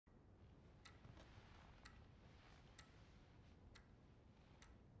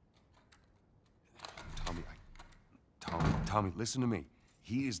Tommy, listen to me.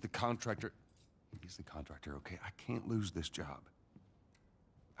 He is the contractor. He's the contractor, okay? I can't lose this job.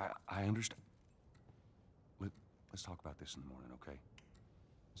 I understand. Let's talk about this in the morning, okay?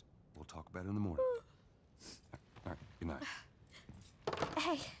 We'll talk about it in the morning. All right, good night.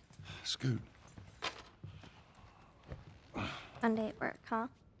 Hey. Scoot. Monday at work, huh?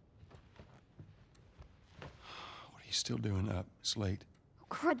 What are you still doing up? It's late. Oh,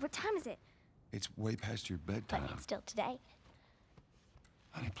 crud, what time is it? It's way past your bedtime. But it's still today.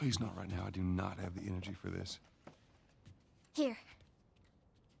 Honey, please not right now. I do not have the energy for this. Here.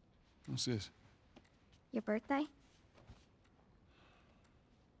 What's this? Your birthday?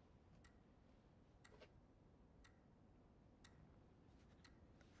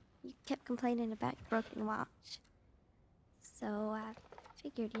 You kept complaining about your broken watch. So I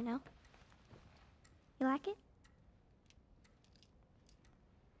figured, you know. You like it?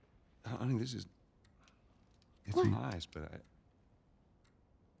 Honey, this is... It's What? nice, but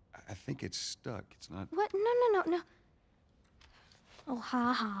I think it's stuck. It's not... What? No. Oh,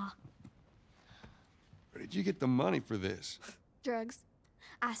 ha ha. Where did you get the money for this? Drugs.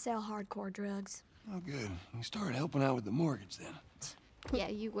 I sell hardcore drugs. Oh, good. You started helping out with the mortgage then. Yeah,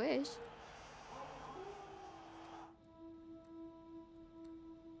 you wish.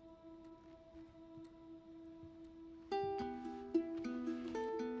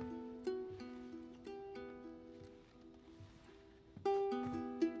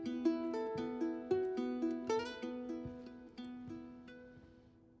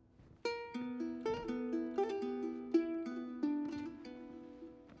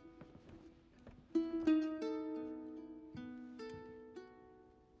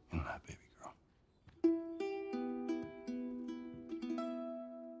 Good night, baby girl.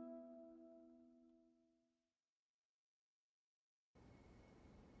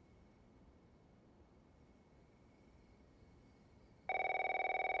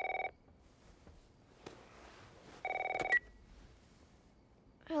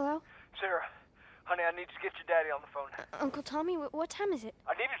 Hello? Sarah, honey, I need to get your daddy on the phone. Uncle Tommy, what time is it?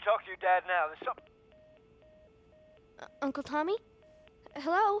 I need to talk to your dad now. There's something... Uncle Tommy?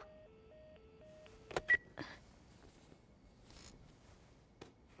 Hello?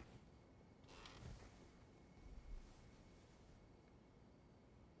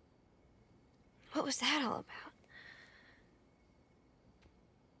 What was that all about?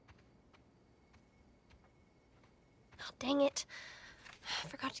 Oh, dang it. I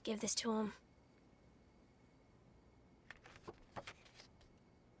forgot to give this to him.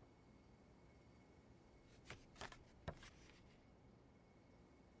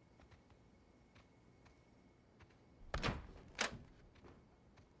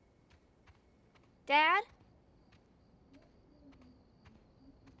 Dad?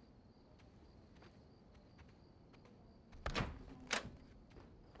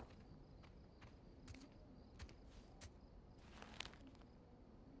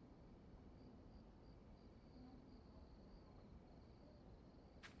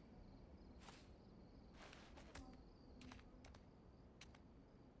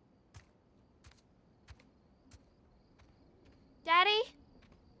 Daddy?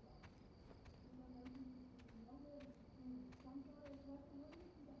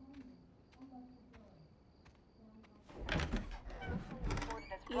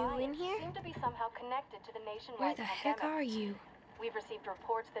 You in here? Seem to be somehow connected to the nationwide Where the heck pandemic. are you? We've received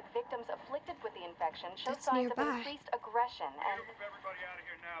reports that victims afflicted with the infection show That's signs nearby. of increased aggression, and Move everybody out of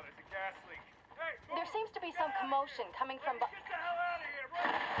here now. There's a gas leak. Hey, there seems to be some commotion coming from get the hell out of here,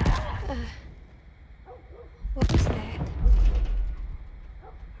 right? What was that?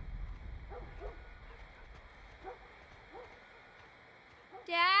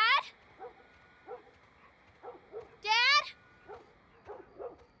 Dad? Dad?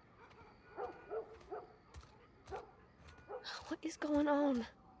 What is going on?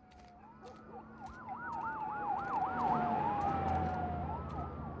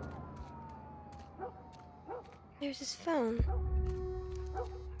 There's his phone.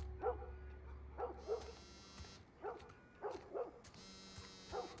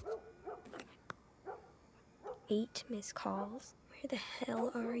 Eight missed calls. Where the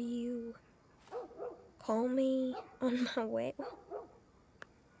hell are you? Call me on my way.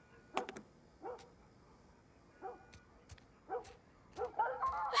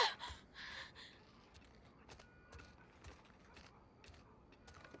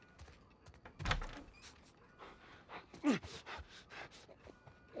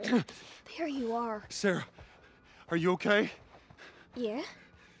 There you are. Sarah, are you okay? Yeah?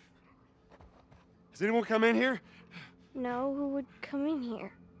 Has anyone come in here? No, who would come in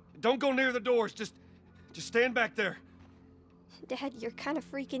here? Don't go near the doors. Just stand back there. Dad, you're kind of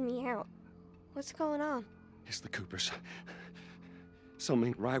freaking me out. What's going on? It's the Coopers. Something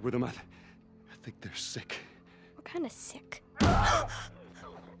ain't right with them. I think they're sick. What kind of sick?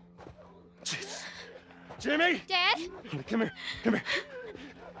 Jeez. Jimmy! Dad? Come here. Come here.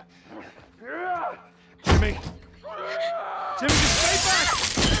 Jimmy! Jimmy, just stay back!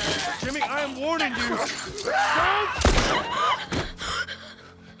 Jimmy, I am warning you!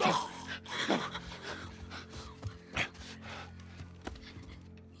 Don't!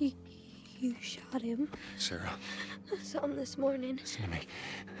 You shot him. Sarah. I saw him this morning. Listen to me.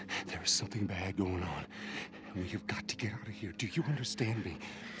 There is something bad going on. We have got to get out of here. Do you understand me?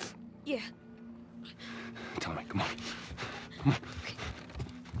 Yeah. Tommy, come on. Come on.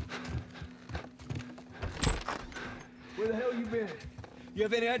 Where the hell you been? You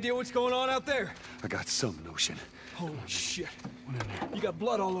have any idea what's going on out there? I got some notion. Holy shit. What in there? You got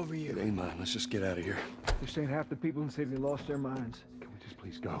blood all over you. It ain't mine. Let's just get out of here. This ain't half the people in the city lost their minds. Can we just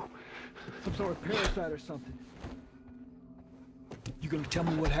please go? Some sort of parasite or something. You gonna tell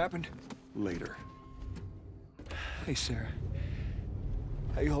me what happened? Later. Hey, Sarah.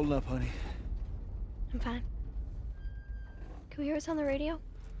 How you holding up, honey? I'm fine. Can we hear us on the radio?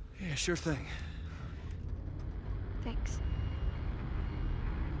 Yeah, sure thing. Thanks.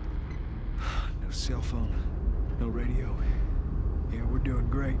 No cell phone, no radio. Yeah, we're doing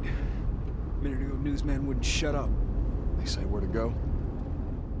great. A minute ago, newsman wouldn't shut up. They say where to go?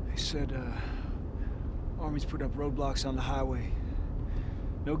 They said, Army's put up roadblocks on the highway.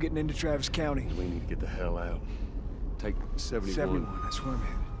 No getting into Travis County. We need to get the hell out. Take 71. 71, that's where I'm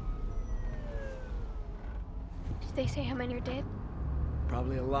headed. Did they say how many are dead?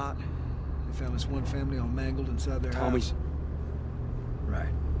 Probably a lot. They found this one family all mangled inside their Tommy. house.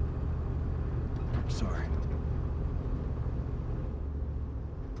 Right. Sorry.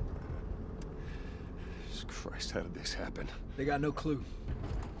 Jesus Christ, how did this happen? They got no clue.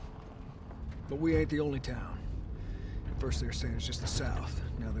 But we ain't the only town. At first they were saying it's just the South.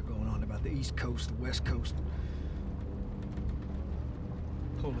 Now they're going on about the East Coast, the West Coast.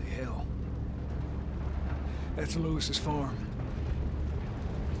 Holy hell. That's Lewis's farm.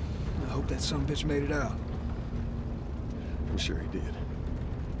 I hope that sumbitch made it out. I'm sure he did.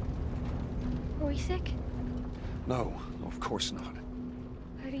 Were we sick? No, of course not.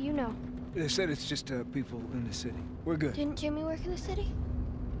 How do you know? They said it's just people in the city. We're good. Didn't Jimmy work in the city?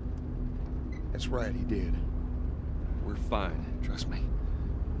 That's right, he did. We're fine, trust me.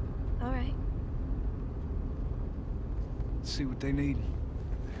 All right. Let's see what they need.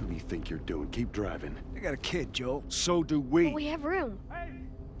 Who do you think you're doing? Keep driving. They got a kid, Joel. So do we. But we have room.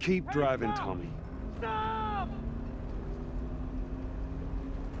 Keep driving, Tommy. Stop!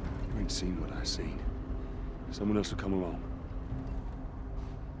 You ain't seen what I seen. Someone else will come along.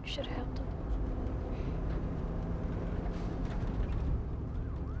 Should have helped him.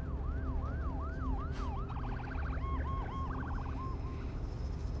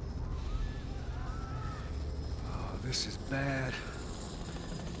 Oh, this is bad.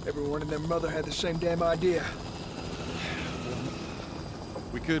 Everyone and their mother had the same damn idea.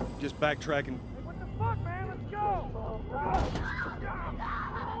 We could just backtrack and... What the fuck, man? Let's go!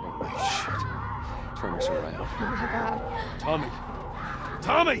 Holy shit. Turn us around. Oh my God. Tommy!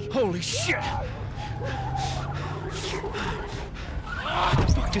 Tommy! Holy shit! What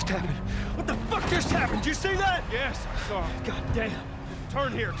the fuck just happened? What the fuck just happened? Did you see that? Yes, I saw him. God damn.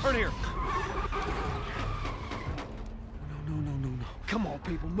 Turn here, turn here. No. Come on,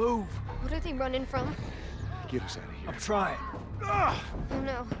 people, move. What are they running from? Get us out of here. I'm trying. Ugh! Oh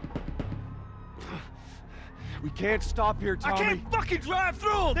no. We can't stop here, Tommy. I can't fucking drive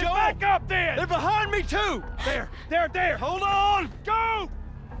through them, Then Joel! back up then! They're behind me, too! There! Hold on! Go!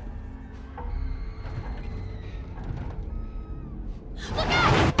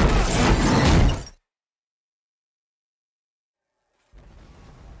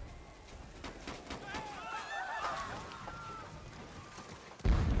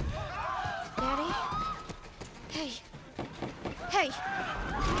 Daddy? Hey. Hey!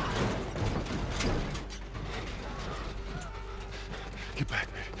 Get back,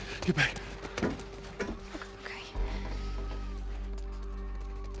 man. Get back. Okay.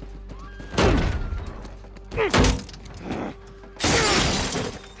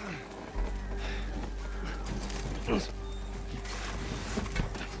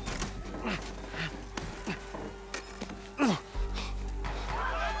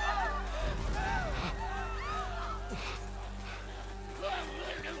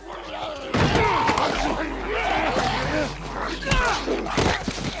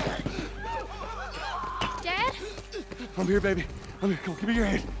 Dad? I'm here, baby. I'm here. Come on, give me your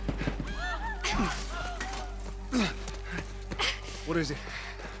hand. What is it?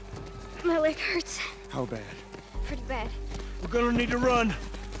 My leg hurts. How bad? Pretty bad. We're gonna need to run.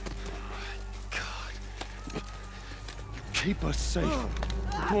 God. Keep us safe.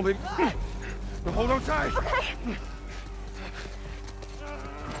 Come on, baby. Now hold on tight. Okay.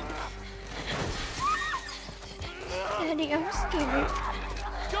 Daddy, I'm scared.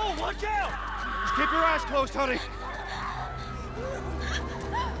 Joel, watch out! Just keep your eyes closed, honey.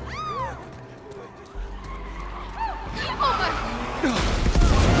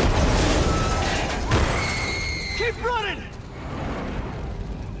 Keep running!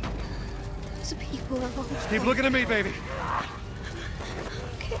 There's people along. Just keep looking at me, baby.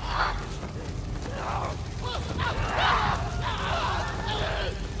 Okay.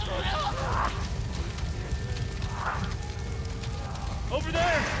 Over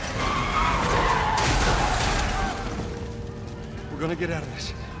there! We're gonna get out of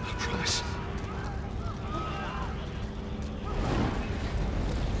this. I promise.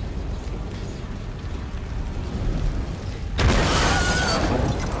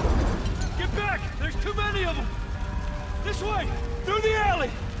 Get back! There's too many of them! This way! Through the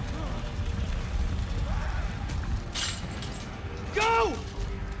alley! Go!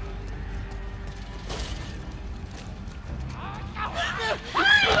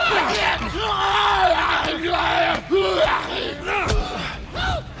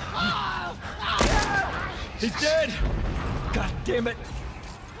 He's dead! God damn it!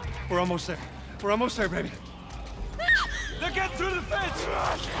 We're almost there. We're almost there, baby. They're getting through the fence!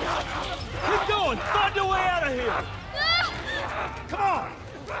 Keep going! Find a way out of here! Come on!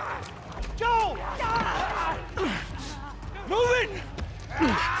 Go! Move it!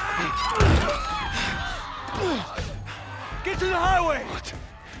 Get to the highway! What?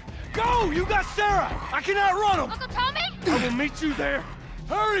 Go! You got Sarah! I can outrun them! Uncle Tommy? I will meet you there!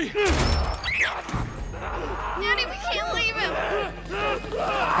 Hurry! Daddy, we can't leave him.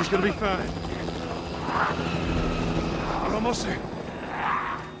 He's gonna be fine. We're almost there.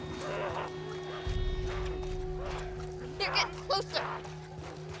 They're getting closer.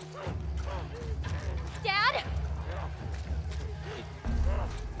 Dad?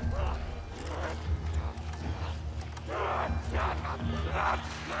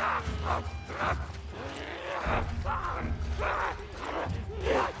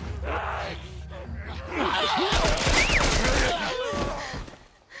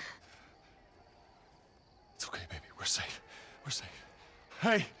 It's okay, baby. We're safe. We're safe.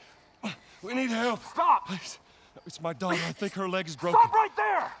 Hey, we need help. Stop! Please. It's my daughter. I think her leg is broken. Stop right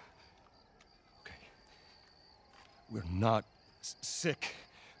there! Okay. We're not sick.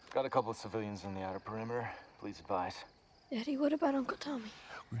 Got a couple of civilians on the outer perimeter. Please advise. Daddy, what about Uncle Tommy?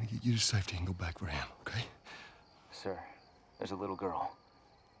 We're gonna get you to safety and go back for him, okay? Sir, there's a little girl.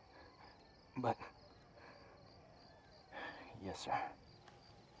 But... Yes, sir.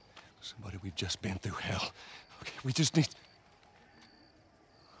 Somebody, we've just been through hell. Okay, we just need...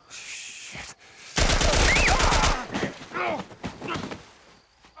 Shit.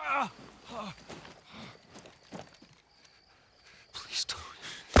 Please don't.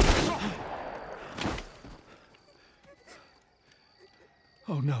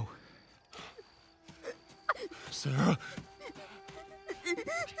 Oh, no. Sarah.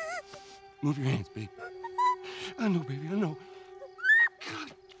 Move your hands, baby. I know, baby, I know.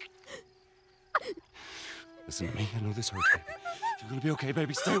 God. Listen to me. I know this hurts, baby. You're gonna be okay,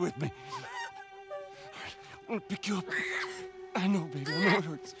 baby. Stay with me. All right, I'm gonna pick you up. I know, baby. I know it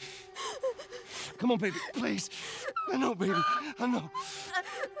hurts. Come on, baby. Please. I know, baby. I know.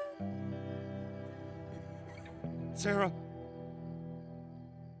 Sarah.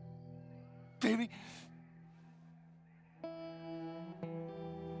 Baby.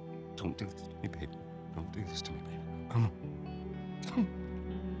 Don't do this to me, baby. Don't do this to me, baby. Come on.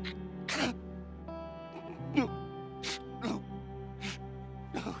 No. No.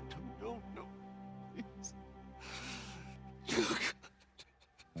 No, no, no. Please. Please.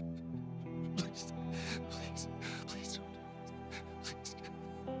 Please. Please don't do this. Please.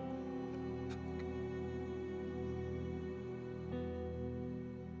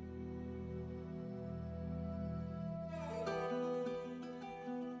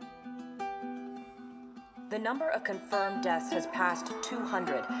 The number of confirmed deaths has passed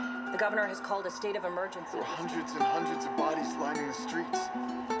 200. The governor has called a state of emergency. There are hundreds and hundreds of bodies lining the streets.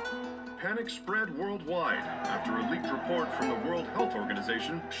 Panic spread worldwide after a leaked report from the World Health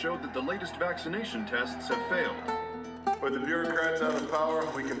Organization showed that the latest vaccination tests have failed. With the bureaucrats out of power,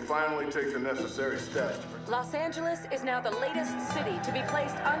 we can finally take the necessary steps. Los Angeles is now the latest city to be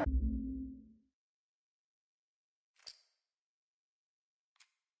placed under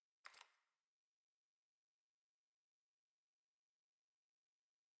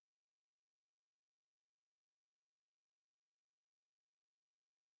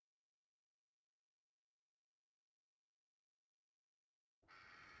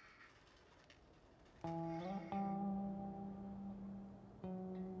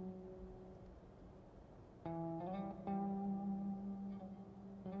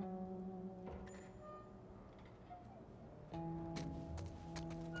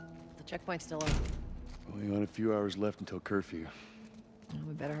Checkpoint's still open. Only got a few hours left until curfew. Well,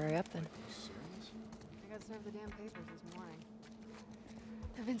 we better hurry up then. I got served the damn papers this morning.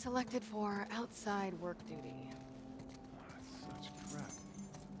 I've been selected for outside work duty. That's such crap.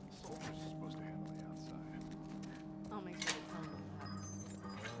 Soldiers are supposed to handle the outside. I'll make sure to tell them that.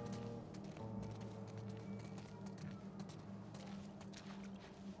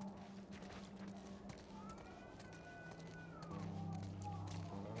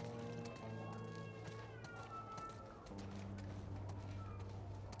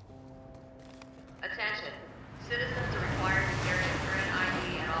 Attention. Citizens are required to carry a current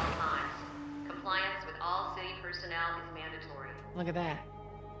ID at all times. Compliance with all city personnel is mandatory. Look at that.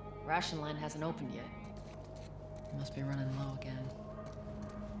 Ration line hasn't opened yet. Must be running low again.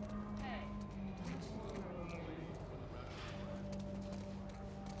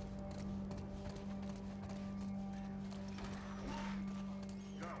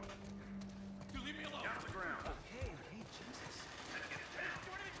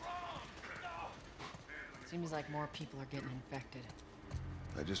 Seems like more people are getting infected.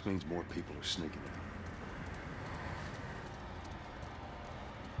 That just means more people are sneaking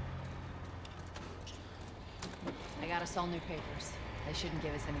in. I got us all new papers. They shouldn't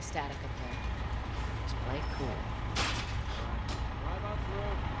give us any static up there. Just play it cool. Drive on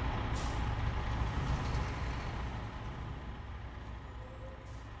through.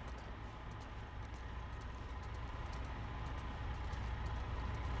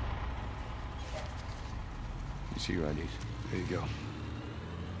 You see your IDs? There you go.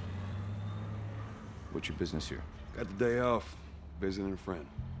 What's your business here? Got the day off. Visiting a friend.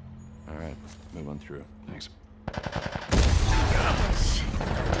 All right, move on through. Thanks.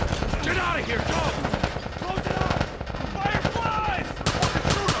 Get out of here, go! Close it up! Fireflies!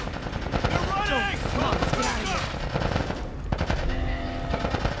 Shoot them! They're running! Come on, let's get out of here.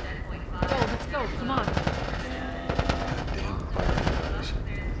 Go, let's go, come on. Damn fireflies.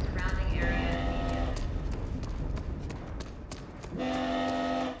 Surrounding area immediate.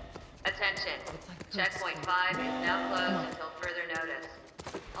 Attention. Checkpoint 5 is now closed until further notice.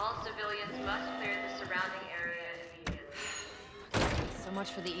 All civilians must clear the surrounding area immediately. So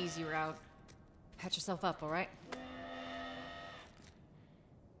much for the easy route. Patch yourself up, all right?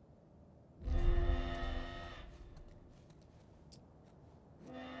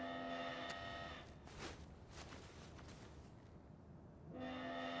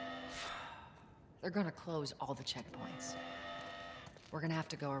 They're gonna close all the checkpoints. We're gonna have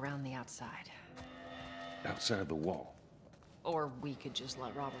to go around the outside. Outside the wall. Or we could just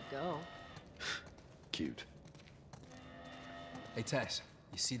let Robert go. Cute. Hey, Tess,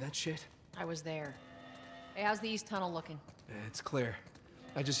 you see that shit? I was there. Hey, how's the east tunnel looking? It's clear.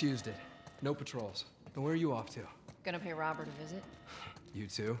 I just used it. No patrols. And where are you off to? Gonna pay Robert a visit? You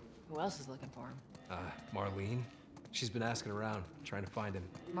too? Who else is looking for him? Marlene. She's been asking around, trying to find him.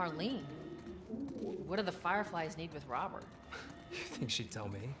 Marlene? What do the Fireflies need with Robert? You think she'd tell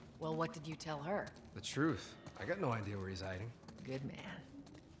me? Well, what did you tell her? The truth. I got no idea where he's hiding. Good man.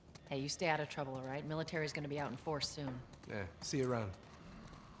 Hey, you stay out of trouble, all right? Military's gonna be out in force soon. Yeah, see you around.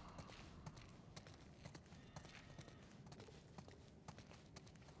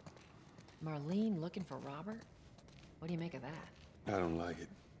 Marlene looking for Robert? What do you make of that? I don't like it.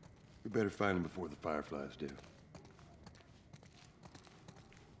 We better find him before the Fireflies do.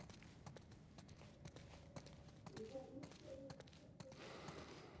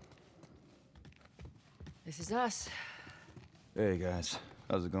 This is us. Hey, guys.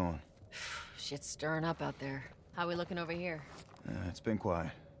 How's it going? Shit's stirring up out there. How we looking over here? It's been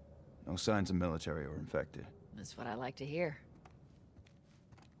quiet. No signs of military or infected. That's what I like to hear.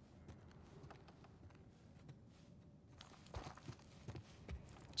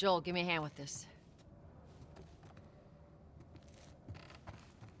 Joel, give me a hand with this.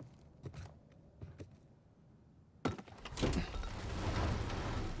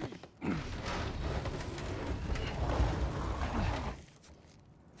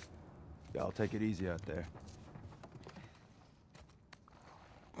 Y'all take it easy out there.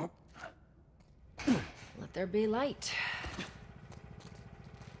 Let there be light.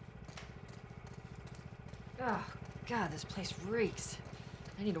 Oh, God, this place reeks.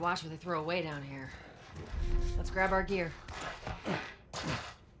 I need to watch what they throw away down here. Let's grab our gear.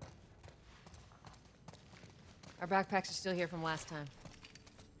 Our backpacks are still here from last time.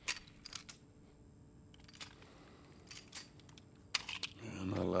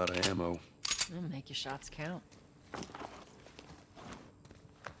 Not a lot of ammo. Make your shots count.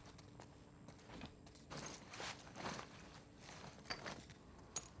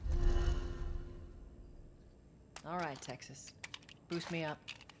 All right, Texas. Boost me up.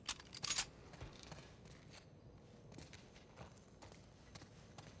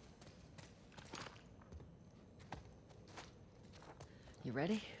 You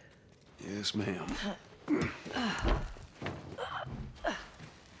ready? Yes, ma'am.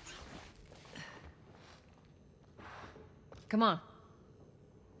 Come on.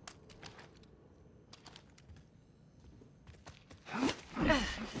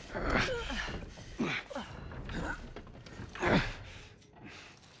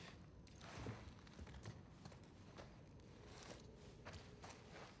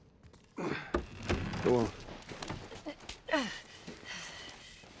 Go on.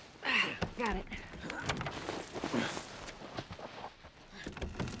 Got it.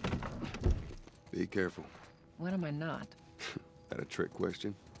 Be careful. When am I not? That a trick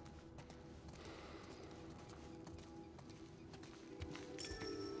question?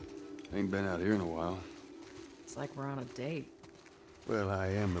 Ain't been out here in a while. It's like we're on a date. Well, I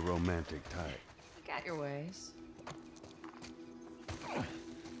am the romantic type. You got your ways.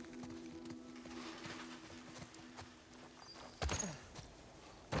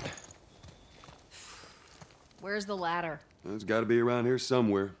 Where's the ladder? Well, it's got to be around here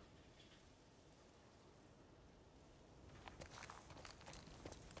somewhere.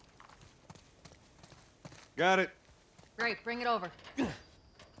 Got it. Great, bring it over.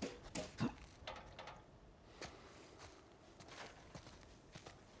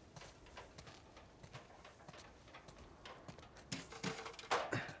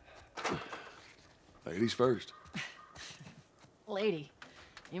 Ladies first. Lady,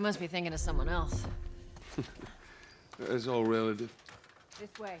 you must be thinking of someone else. That's all relative. This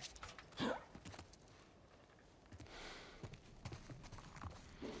way.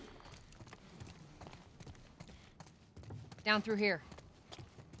 Down through here.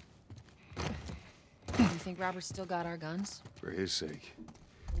 You think Robert's still got our guns? For his sake,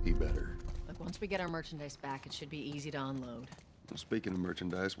 he better. Look, once we get our merchandise back, it should be easy to unload. Well, speaking of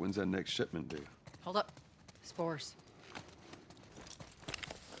merchandise, when's that next shipment due? Hold up. Spores.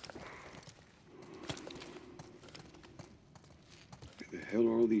 Where the hell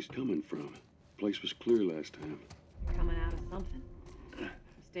are all these coming from? The place was clear last time. Coming out of something.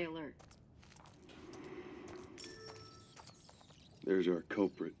 Stay alert. There's our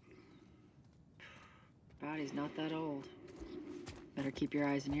culprit. Body's not that old. Better keep your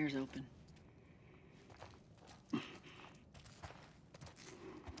eyes and ears open.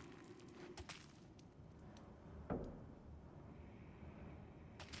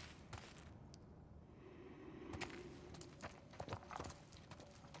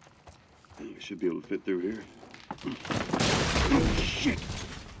 We should be able to fit through here. Shit!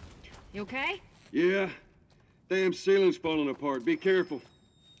 You okay? Yeah. Damn ceiling's falling apart. Be careful.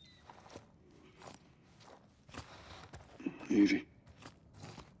 Easy.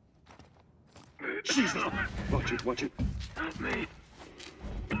 Jesus! Watch it, watch it. Help me.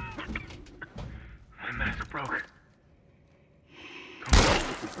 My mask broke.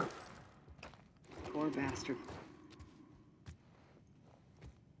 Poor bastard.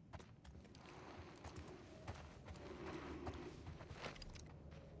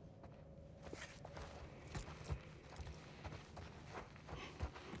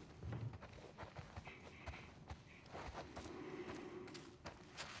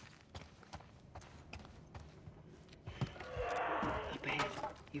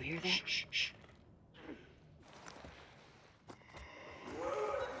 You hear that? Shh, shh.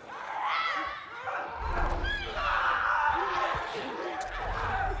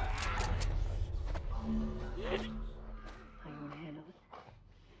 How you want to handle it?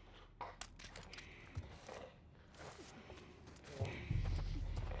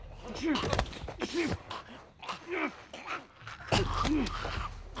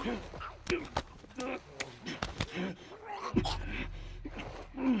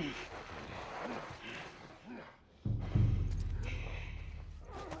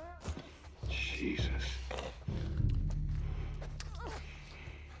 Jesus.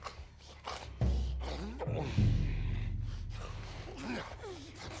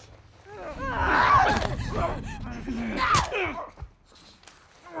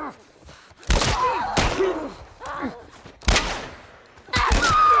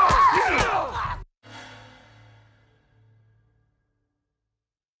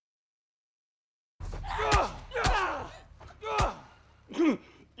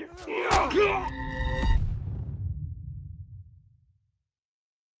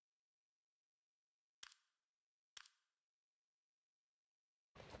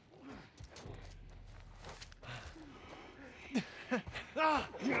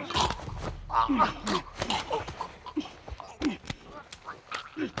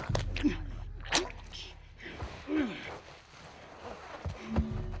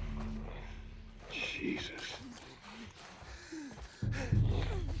 Jesus.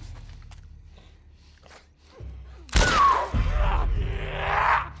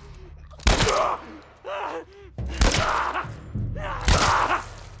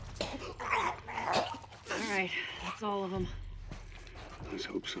 That's all of them. Let's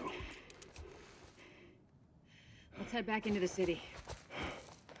hope so. Let's head back into the city.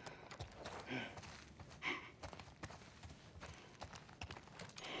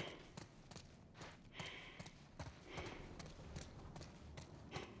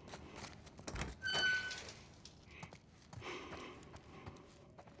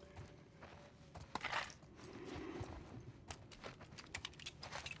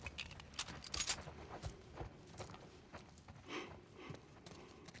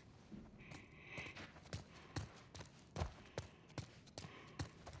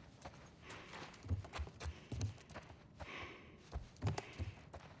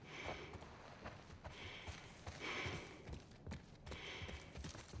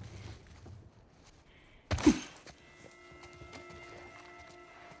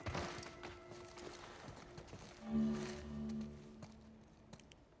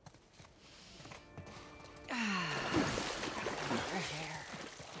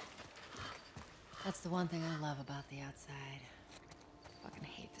 That's the one thing I love about the outside. Fucking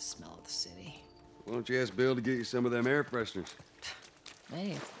hate the smell of the city. Why don't you ask Bill to get you some of them air fresheners?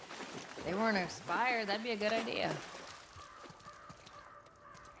 Hey, if they weren't expired, that'd be a good idea.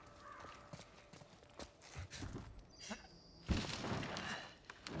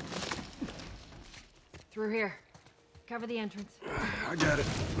 Through here. Cover the entrance. I got it.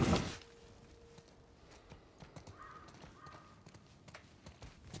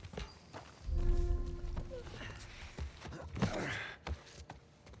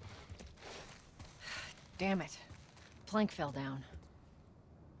 Damn it. Plank fell down.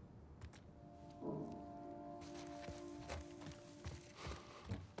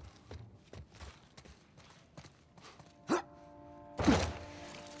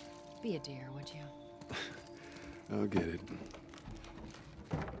 Be a dear, would you? I'll get it.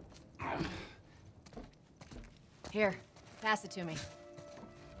 Here, pass it to me.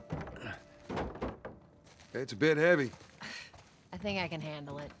 It's a bit heavy. I think I can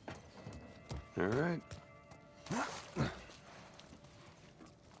handle it. All right.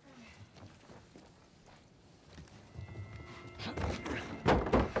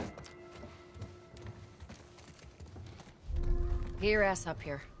 Get your ass up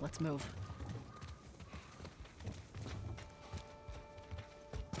here. Let's move.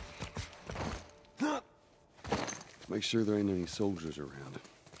 Make sure there ain't any soldiers around.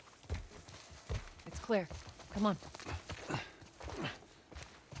 It's clear. Come on.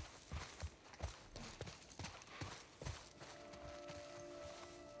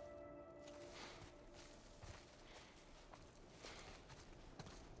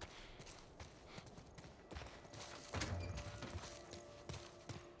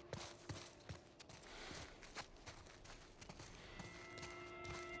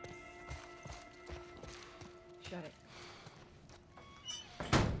 Shut it.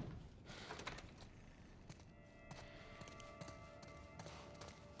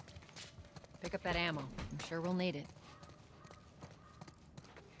 Pick up that ammo. I'm sure we'll need it.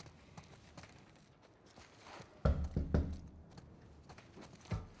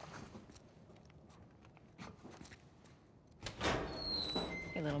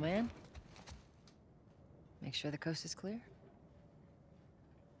 Hey, little man. Make sure the coast is clear.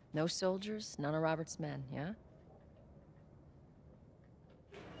 No soldiers, none of Robert's men, yeah?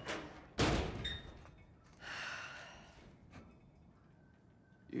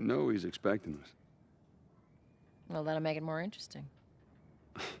 You know he's expecting us. Well, that'll make it more interesting.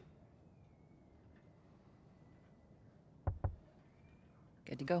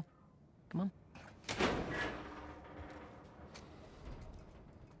 Good to go. Come on.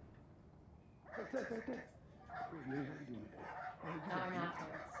 No, I'm not.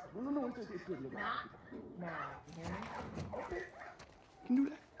 No, it's good. Look. Not now. You hear me? You can do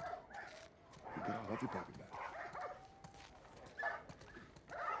that. You get all of your puppy back.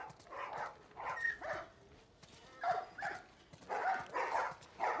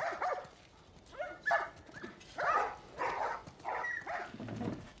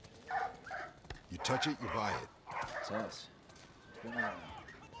 You touch it, you buy it. It's us. Been around.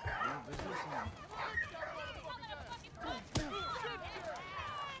 No business and...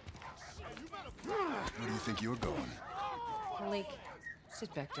 Where do you think you're going? Malik,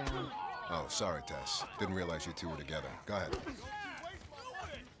 sit back down. Oh, sorry, Tess. Didn't realize you two were together. Go ahead.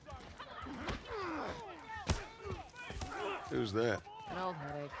 Who's that? An old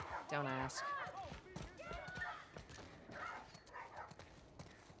headache. Don't ask.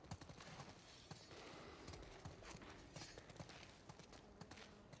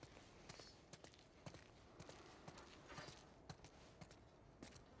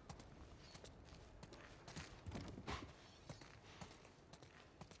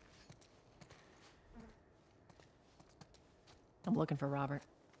 I'm looking for Robert.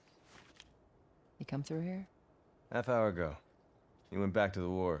 You come through here? Half hour ago. He went back to the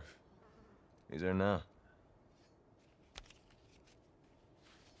wharf. He's there now.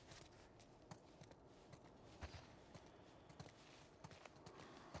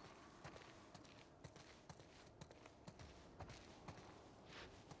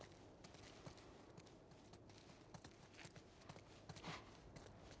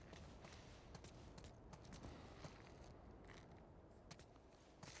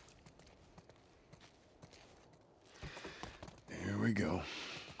 Here we go.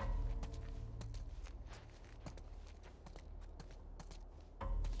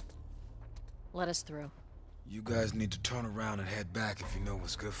 Let us through. You guys need to turn around and head back if you know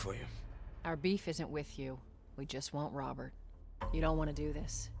what's good for you. Our beef isn't with you. We just want Robert. You don't want to do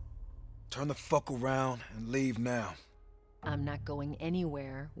this. Turn the fuck around and leave now. I'm not going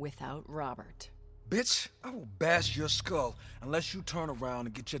anywhere without Robert. Bitch, I will bash your skull unless you turn around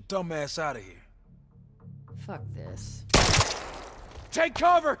and get your dumb ass out of here. Fuck this. Take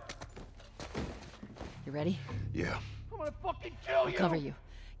cover! You ready? Yeah. I'm gonna fucking kill I'll cover you.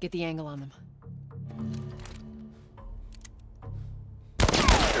 Get the angle on them.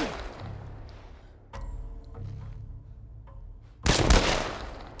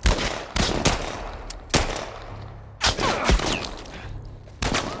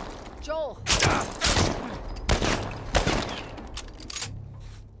 Joel!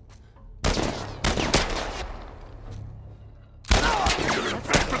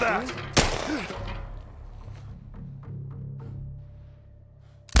 Back for that!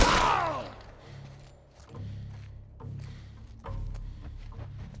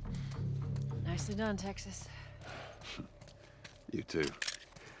 Nicely done, Texas. You too.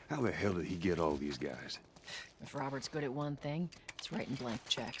 How the hell did he get all these guys? If Robert's good at one thing, it's writing blank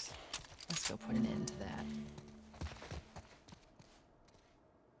checks. Let's go put an end to that.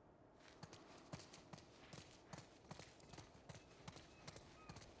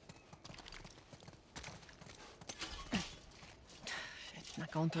 Shit,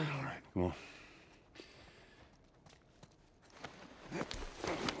 not going through here. All right, come on.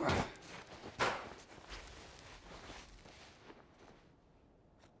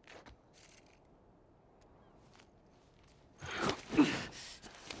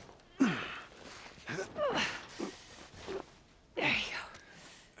 There you go.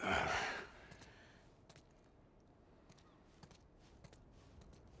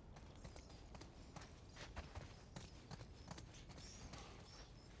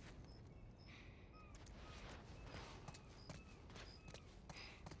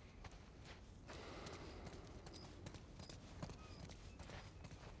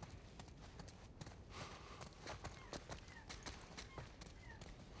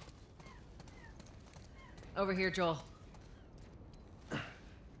 Over here, Joel.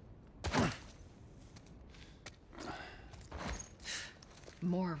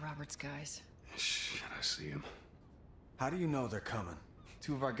 More of Robert's guys. Shit, I see him. How do you know they're coming?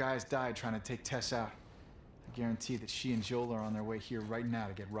 2 of our guys died trying to take Tess out. I guarantee that she and Joel are on their way here right now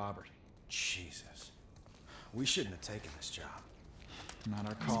to get Robert. Jesus. We shouldn't have taken this job. Not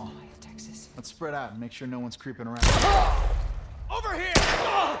our call. Texas. Let's spread out and make sure no one's creeping around. Over here!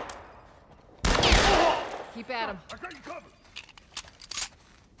 Keep at him. I got you covered.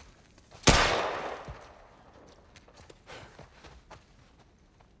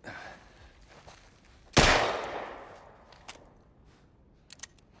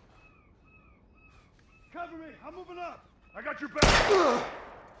 Cover me! I'm moving up! I got your back!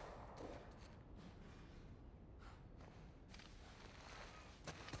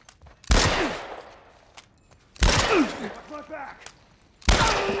 Watch my back!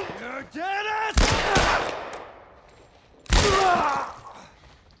 You did it!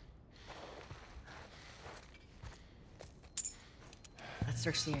 Let's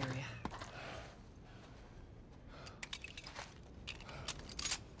search the area.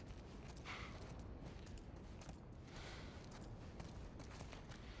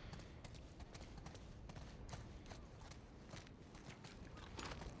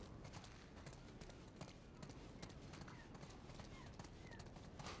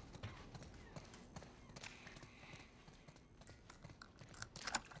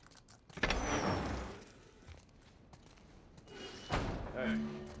 Hey,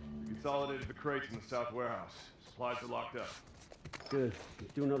 we consolidated the crates in the south warehouse. Supplies are locked up. Good.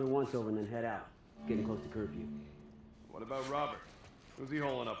 Let's do another once-over and then head out. It's getting close to curfew. What about Robert? Who's he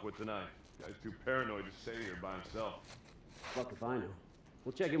holing up with tonight? Guy's too paranoid to stay here by himself. Fuck if I know.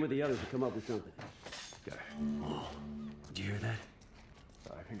 We'll check in with the others to come up with something. Okay. Oh, did you hear that?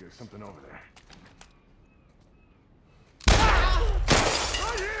 I think there's something over there.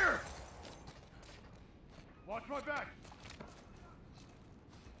 Watch my back!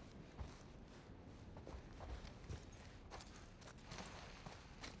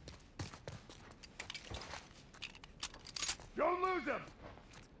 Don't lose him!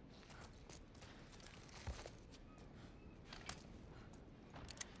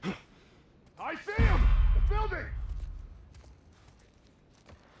 I see him! The building!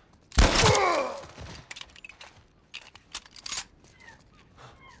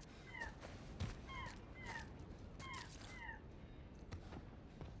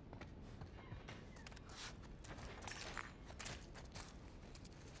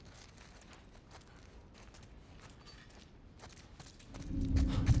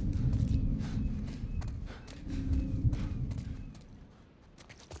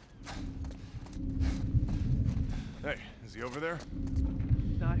 Hey, is he over there?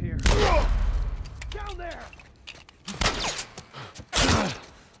 Not here. Down there!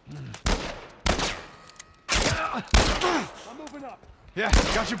 I'm moving up. Yeah,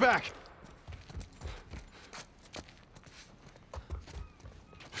 got your back.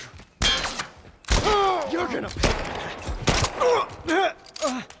 You're gonna...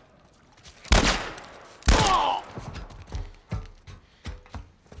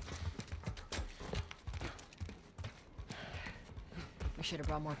 We should have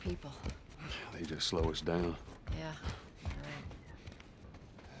brought more people. They just slow us down. Yeah, you're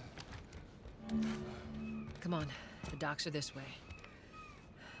right. Come on, the docks are this way.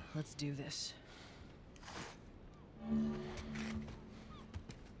 Let's do this.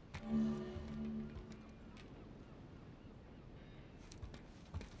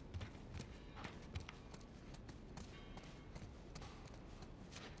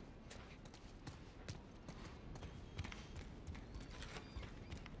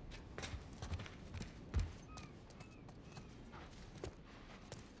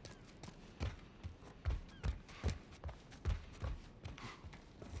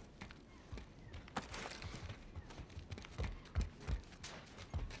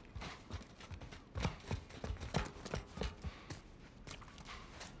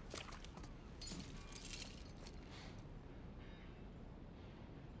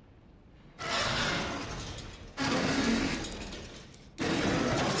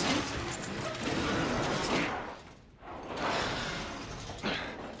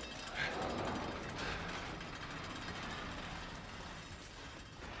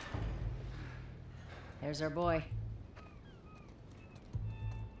 There's our boy.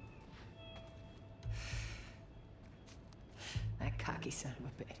 That cocky son of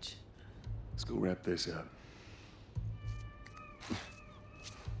a bitch. Let's go wrap this up.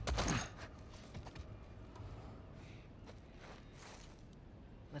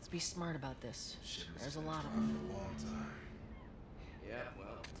 Let's be smart about this. There's a lot of them. Yeah,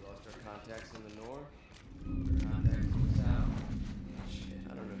 well, we lost our contacts in the north. Our contacts in the south. Shit,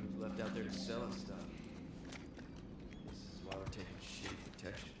 I don't know who's left out there to sell us stuff. This is why we're taking shitty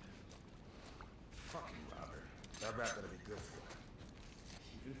protection. Fucking Robert. That rat better be good for it.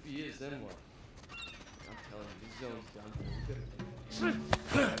 Even if he is, then what? I'm telling you, this zone's done for. We could've...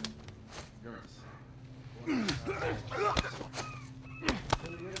 You're insane.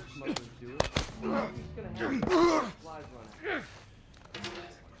 When the other smugglers do it, who's gonna have it? Flies run out.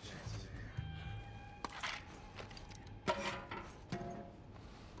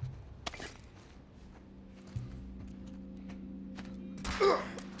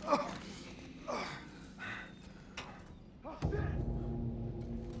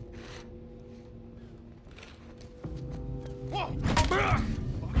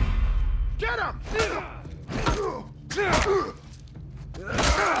 Get him!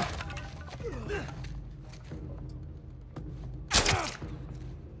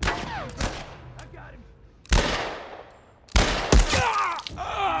 I got him.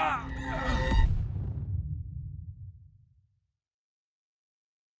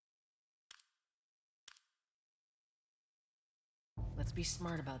 Let's be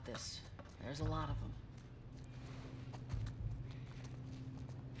smart about this. There's a lot of them.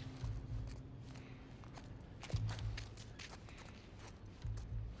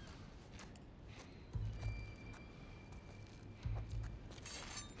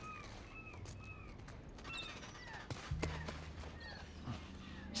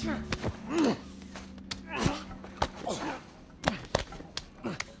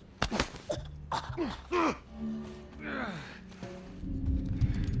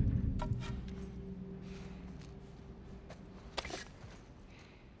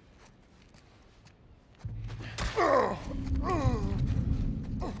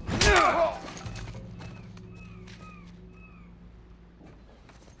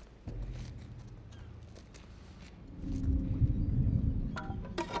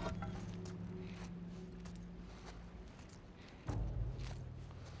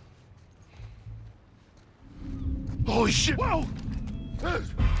 Holy shit! Whoa!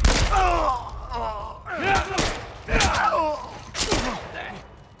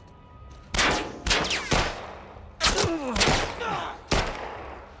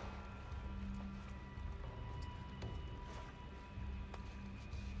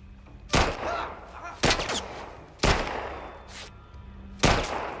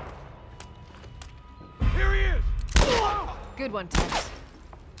 Here he is! Good one, Tex.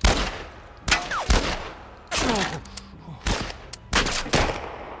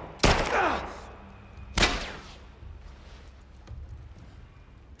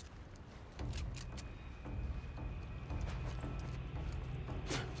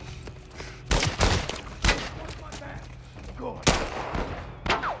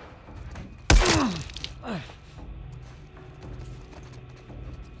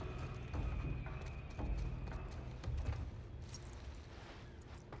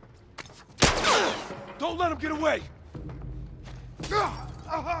 Don't let him get away!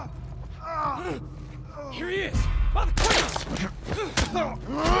 Here he is! By the crates!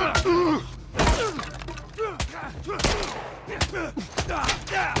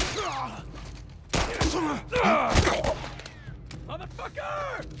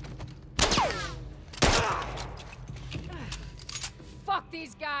 Motherfucker! Fuck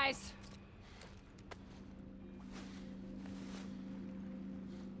these guys!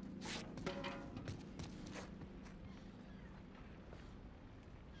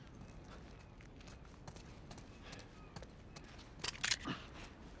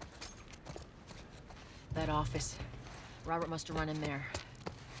 That office. Robert must have run in there.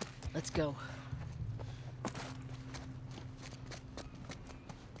 Let's go.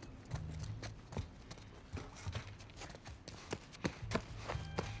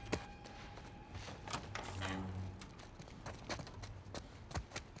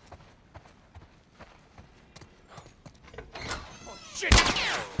 Shit!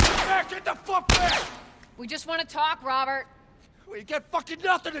 Back! Get the fuck back! We just want to talk, Robert. We got fucking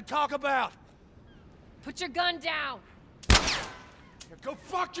nothing to talk about! Put your gun down. Go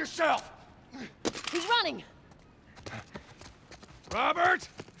fuck yourself! He's running. Robert!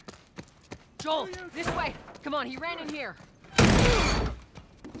 Joel, this way. Come on, he ran in here. We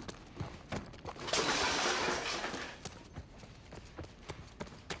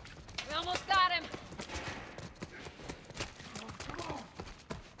almost got him.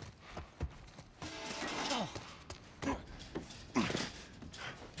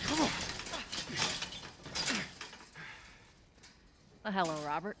 Joel. Well, hello,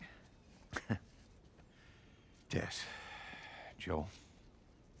 Robert. Des. Joel.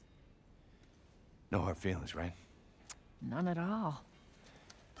 No hard feelings, right? None at all.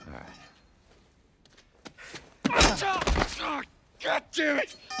 All right. God damn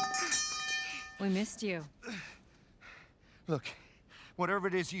it! We missed you. Look, whatever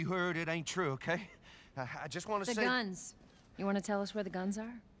it is you heard, it ain't true, okay? I just want to The say... guns. You want to tell us where the guns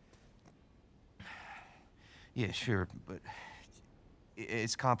are? Yeah, sure, but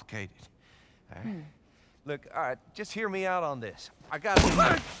it's complicated. All right? Look, all right, just hear me out on this. I got...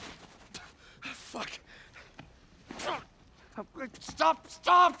 Fuck. Stop!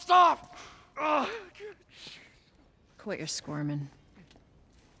 Stop! Stop! Quit your squirming.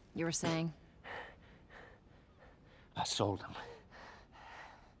 You were saying? I sold him.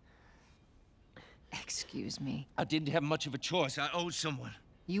 Excuse me. I didn't have much of a choice. I owed someone.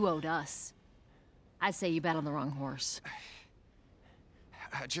 You owed us. I'd say you bet on the wrong horse.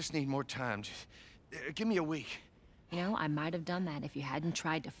 I just need more time. Just, give me a week. You know, I might have done that if you hadn't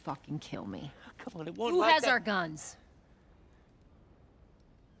tried to fucking kill me. Come on, it won't Who like has that. our guns?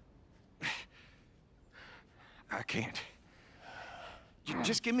 I can't.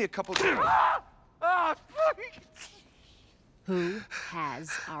 Just give me a couple... Who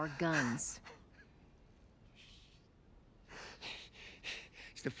has our guns?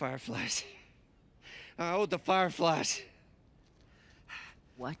 It's the Fireflies. I owed the Fireflies.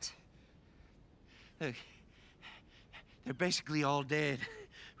 What? Look, they're basically all dead.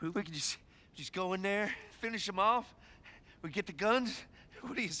 We could just go in there, finish them off. We get the guns.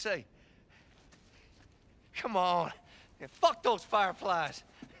 What do you say? Come on. Yeah, fuck those Fireflies.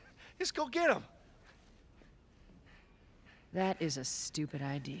 Let's go get them. That is a stupid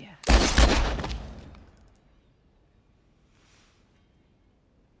idea.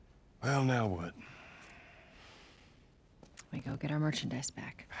 Well, now what? We go get our merchandise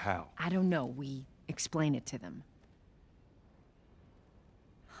back. How? I don't know. We explain it to them.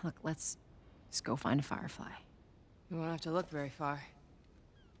 Look, let's just go find a Firefly. You won't have to look very far.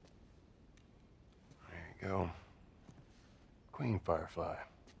 There you go. Queen Firefly.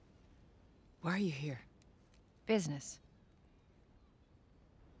 Why are you here? Business.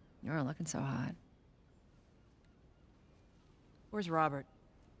 You weren't looking so hot. Where's Robert?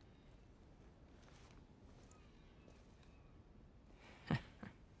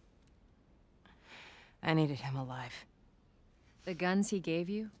 I needed him alive. The guns he gave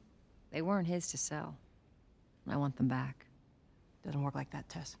you, they weren't his to sell. I want them back. Doesn't work like that,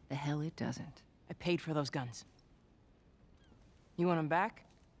 Tess. The hell it doesn't. I paid for those guns. You want them back?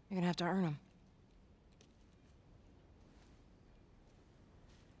 You're gonna have to earn them.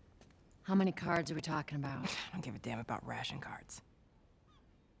 How many cards are we talking about? I don't give a damn about ration cards.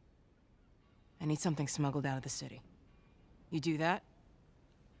 I need something smuggled out of the city. You do that,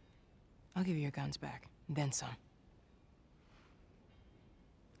 I'll give you your guns back, and then some.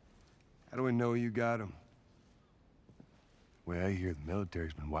 How do we know you got them? Well, I hear the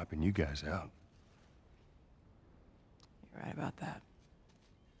military's been wiping you guys out. You're right about that.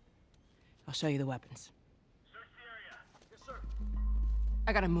 I'll show you the weapons. Search the area. Yes, sir.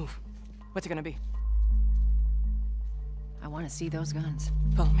 I gotta move. What's it gonna be? I want to see those guns.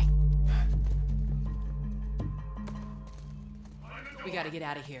 Follow me. We gotta get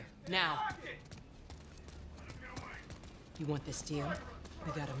out of here. Now. You want this deal?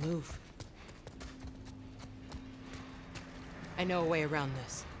 We gotta move. I know a way around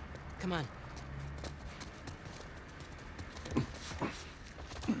this. Come on.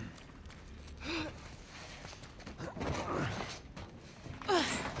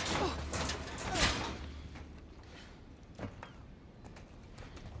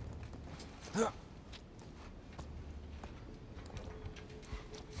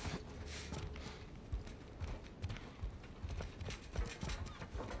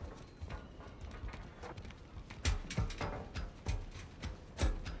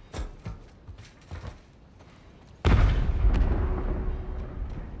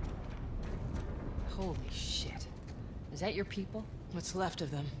 Holy shit. Is that your people? What's left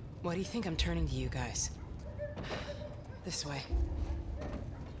of them? Why do you think I'm turning to you guys? This way.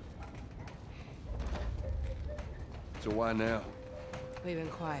 So why now? We've been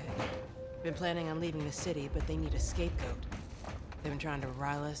quiet. Been planning on leaving the city, but they need a scapegoat. They've been trying to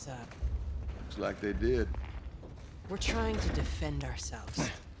rile us up. Looks like they did. We're trying to defend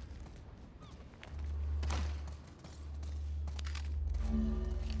ourselves.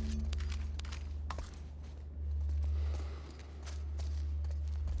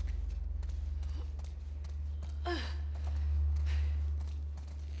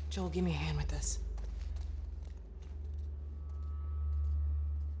 Joel, give me a hand with this.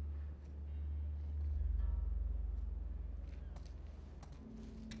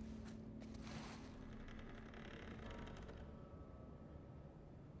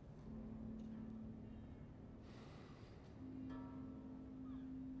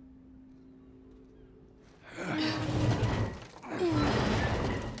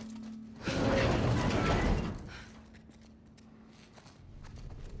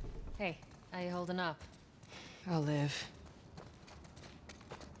 Hey, how you holding up? I'll live.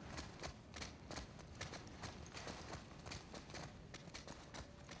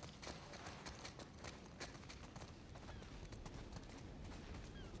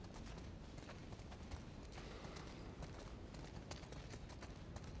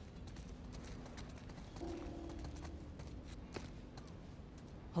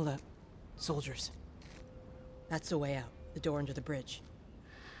 Hold up. Soldiers. That's the way out. The door under the bridge.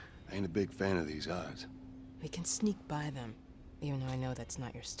 I ain't a big fan of these odds. We can sneak by them, even though I know that's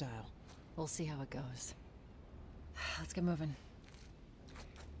not your style. We'll see how it goes. Let's get moving.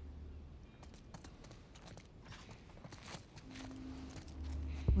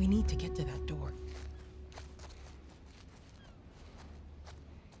 We need to get to that door.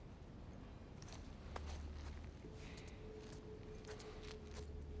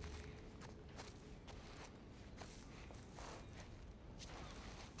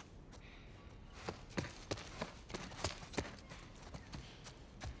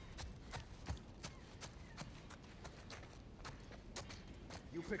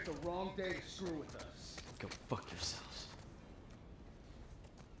 You picked the wrong day to screw with us. Go fuck yourselves.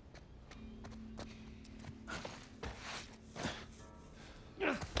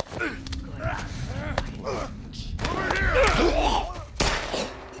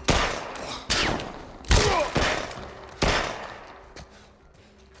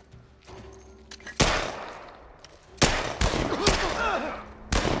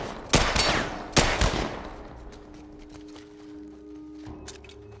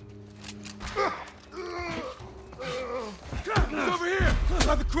 Over here!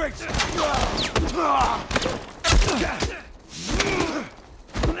 By the crates!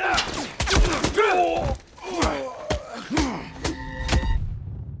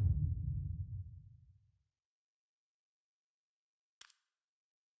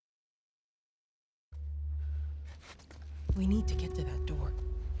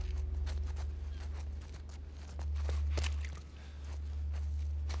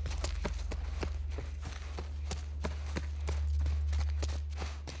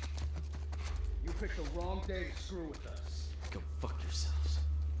 picked the wrong day to screw with us. Go fuck yourselves.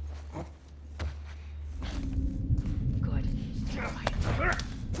 Good.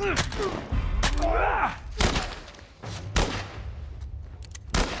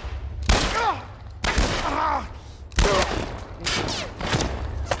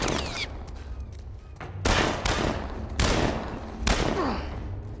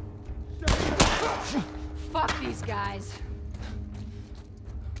 Fuck these guys.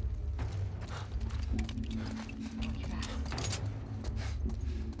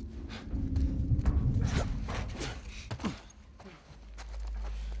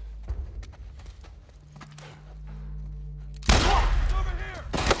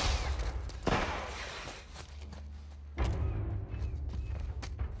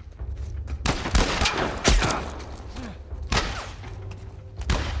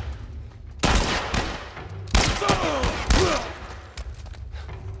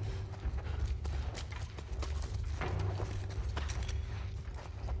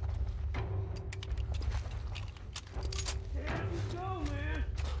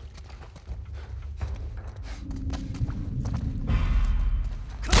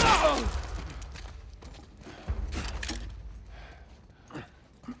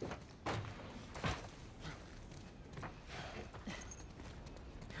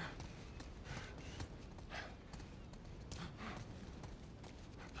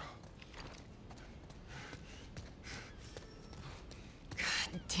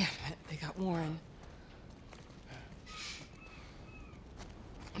 Damn it, they got Warren.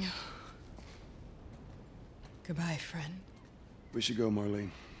 Goodbye, friend. We should go, Marlene.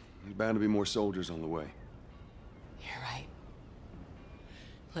 There's bound to be more soldiers on the way. You're right.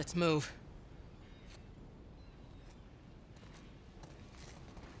 Let's move.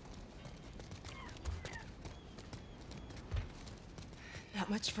 Not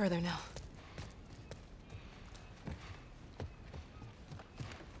much further now.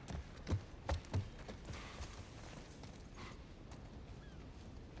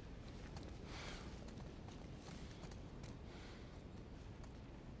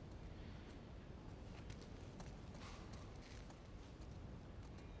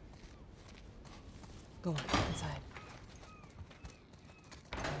 Go on, inside.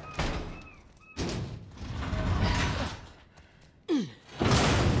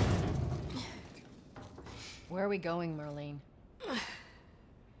 Where are we going, Marlene?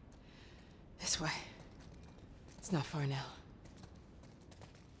 This way. It's not far now.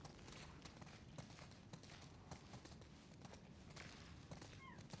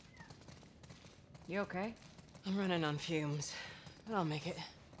 You okay? I'm running on fumes, but I'll make it.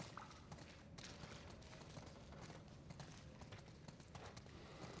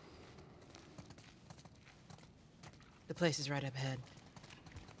 The place is right up ahead.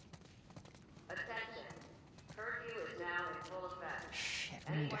 Attention. Curfew is now in full effect. Shit,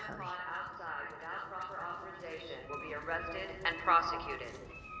 I need to hurry. Anyone caught outside without proper authorization will be arrested and prosecuted.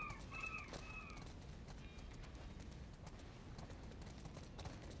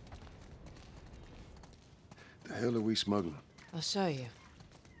 The hell are we smuggling? I'll show you.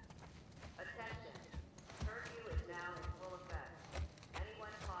 Attention. Curfew is now in full effect.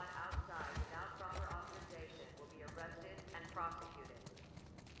 Anyone caught outside without proper authorization will be arrested and prosecuted.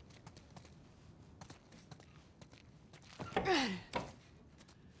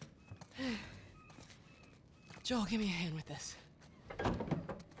 Joel, give me a hand with this.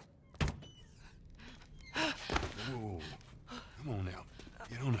 Whoa. Come on now.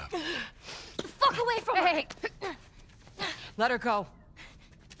 Get on up. Fuck away from her! Hey! Let her go.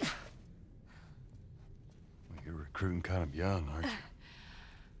 Well, you're recruiting kind of young, aren't you?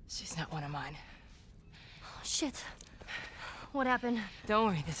 She's not one of mine. Oh, shit. What happened? Don't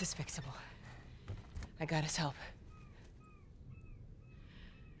worry, this is fixable. I got his help.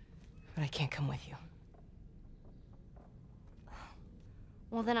 But I can't come with you.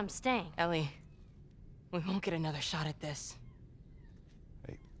 Well, then I'm staying. Ellie, we won't get another shot at this.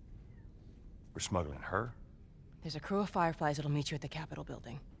 Hey, we're smuggling her? There's a crew of Fireflies that'll meet you at the Capitol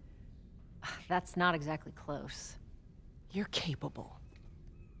building. That's not exactly close. You're capable.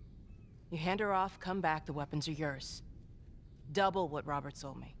 You hand her off, come back, the weapons are yours. Double what Robert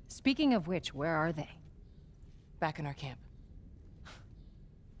sold me. Speaking of which, where are they? Back in our camp.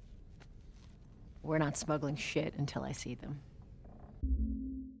 We're not smuggling shit until I see them.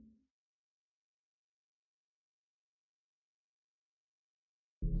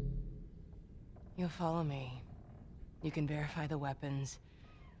 You'll follow me. You can verify the weapons.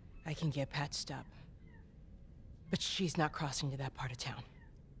 I can get patched up. But she's not crossing to that part of town.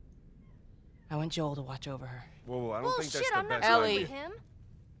 I want Joel to watch over her. Whoa, I don't think that's Bullshit, the I'm not best going Ellie. with him.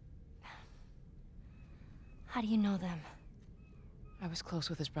 How do you know them? I was close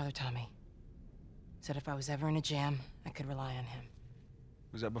with his brother, Tommy. Said if I was ever in a jam, I could rely on him.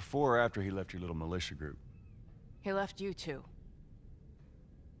 Was that before or after he left your little militia group? He left you, too.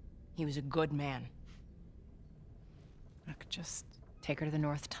 He was a good man. Look, just take her to the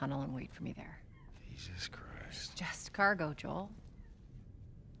North Tunnel and wait for me there. Jesus Christ. Just cargo, Joel.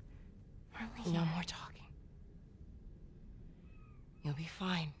 No more talking. You'll be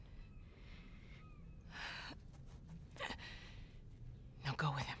fine. Now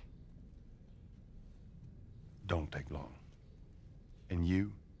go with him. Don't take long. And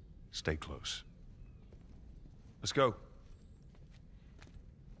you, stay close. Let's go.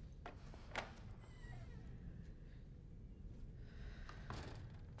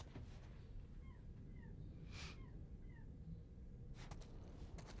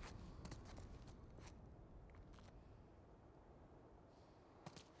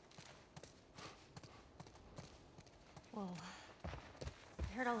 Whoa.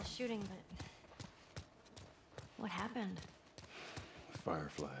 I heard all the shooting, but... what happened?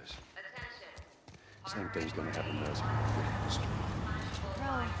 Fireflies. Same thing's gonna happen to us. Bro, just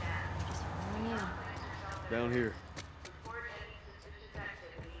following you. Down here.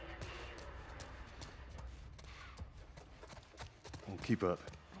 Won't keep up.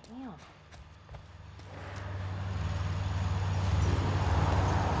 I am.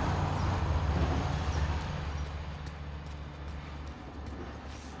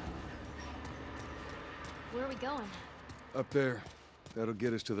 Where are we going? Up there. That'll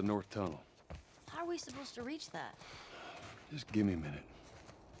get us to the North Tunnel. How are we supposed to reach that? Just give me a minute.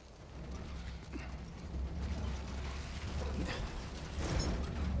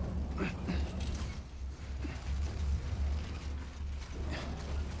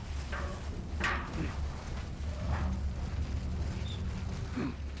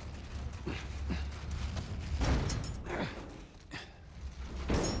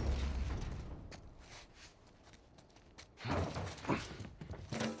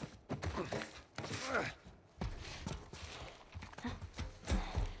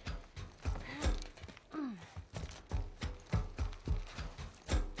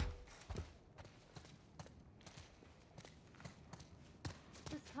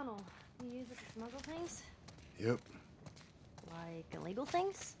 Tunnel. You use it to smuggle things? Yep. Like illegal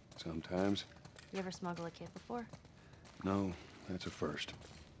things? Sometimes. You ever smuggle a kid before? No, that's a first.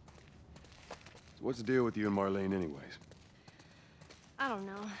 So what's the deal with you and Marlene anyways? I don't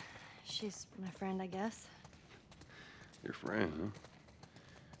know. She's my friend, I guess. Your friend, huh?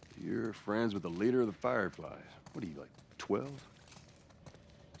 You're friends with the leader of the Fireflies. What are you, like, 12?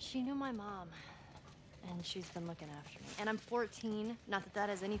 She knew my mom. And she's been looking after me. And I'm 14. Not that that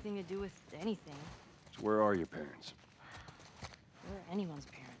has anything to do with anything. So where are your parents? Where are anyone's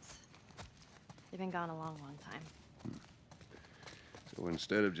parents? They've been gone a long, long time. So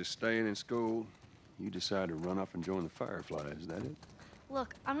instead of just staying in school, you decide to run off and join the Fireflies, is that it?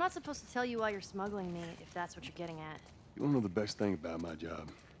 Look, I'm not supposed to tell you why you're smuggling me, if that's what you're getting at. You wanna know the best thing about my job?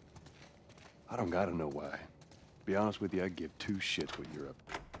 I don't gotta know why. To be honest with you, I give two shits what you're up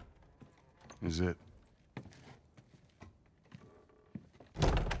to. Is it?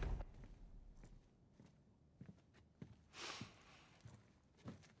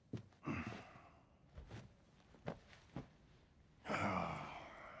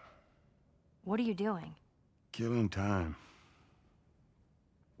 What are you doing? Killing time.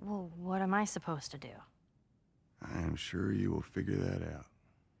 Well, what am I supposed to do? I am sure you will figure that out.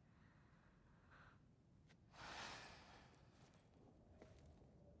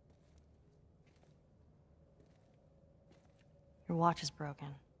 Your watch is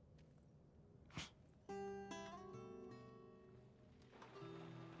broken.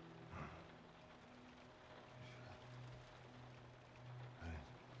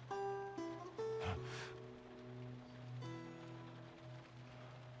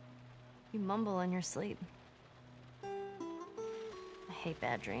 You mumble in your sleep. I hate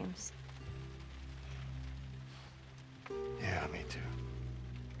bad dreams. Yeah, me too.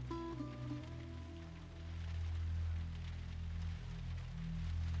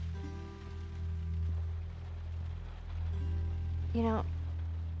 You know,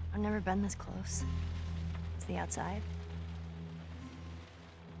 I've never been this close. It's the outside.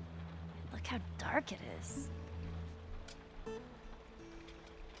 Look how dark it is.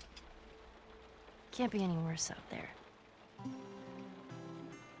 Can't be any worse out there.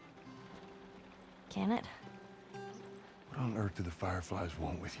 Can it? What on earth do the Fireflies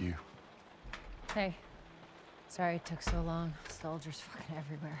want with you? Hey. Sorry it took so long. Soldiers fucking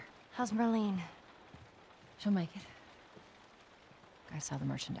everywhere. How's Marlene? She'll make it. I saw the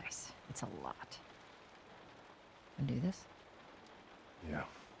merchandise. It's a lot. Wanna do this? Yeah.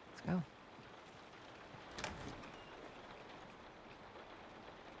 Let's go.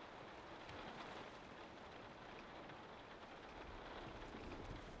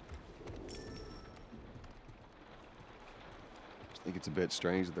 Think it's a bit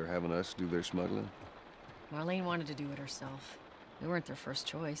strange that they're having us do their smuggling? Marlene wanted to do it herself. We weren't their first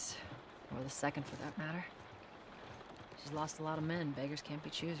choice. Or the second, for that matter. She's lost a lot of men. Beggars can't be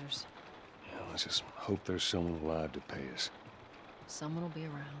choosers. Yeah, let's just hope there's someone alive to pay us. Someone will be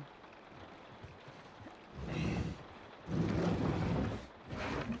around.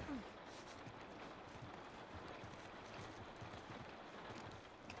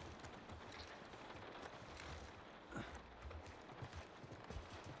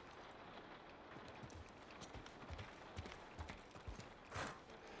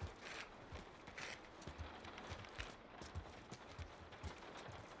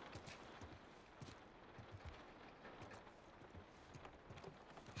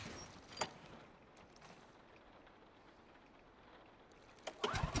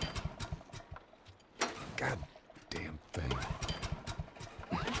 God damn thing.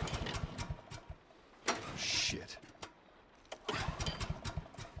 Shit.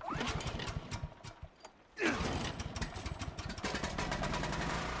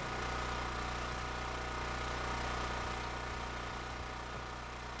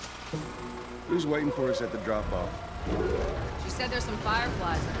 Who's waiting for us at the drop-off? She said there's some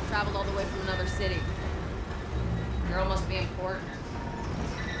fireflies that have traveled all the way from another city. Girl must be important.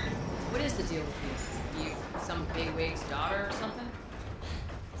 What is the deal with you? You some bigwig's daughter or something?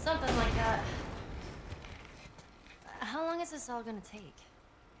 Something like that. How long is this all gonna take?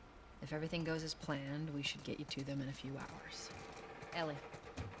 If everything goes as planned, we should get you to them in a few hours. Ellie,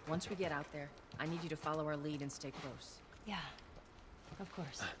 once we get out there, I need you to follow our lead and stay close. Yeah, of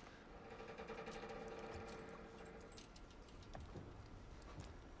course.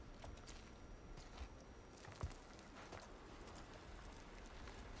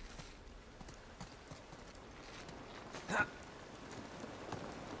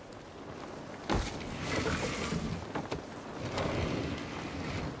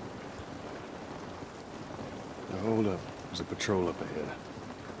 Hold up. There's a patrol up ahead.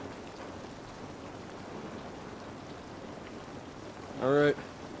 All right.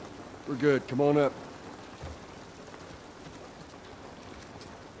 We're good. Come on up.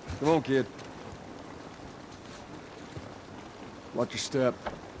 Come on, kid. Watch your step.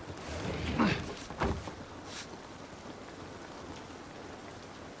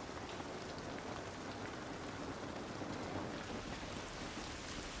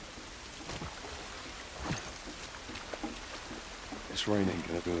 This rain ain't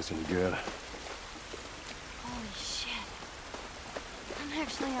gonna do us any good. Holy shit. I'm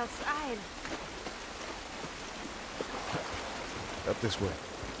actually outside. Up this way.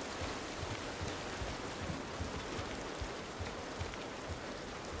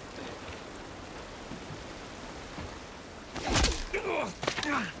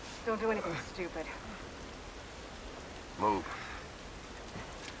 Don't do anything stupid. Move.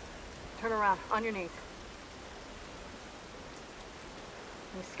 Turn around, on your knees.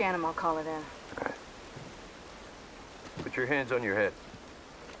 When you scan him, I'll call it in. Put your hands on your head.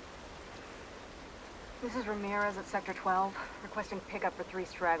 This is Ramirez at Sector 12, requesting pickup for 3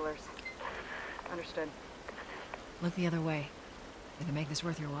 stragglers. Understood. Look the other way. We can make this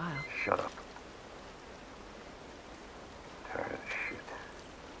worth your while. Shut up. Tired of this shit.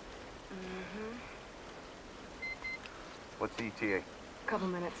 Mm-hmm. What's the ETA? Couple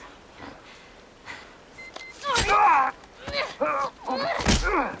minutes. Oh,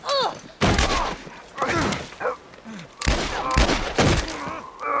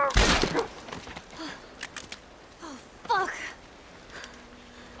 fuck.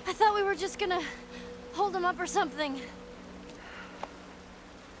 I thought we were just gonna hold him up or something.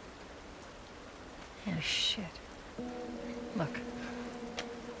 Oh, shit. Look.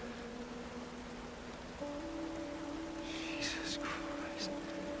 Jesus Christ.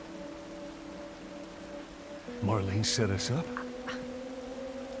 Marlene set us up?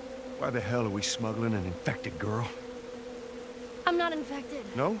 Why the hell are we smuggling an infected girl? I'm not infected.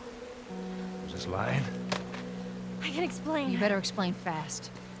 No? Was this lying? I can explain. You better explain fast.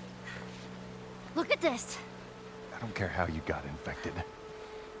 Look at this. I don't care how you got infected.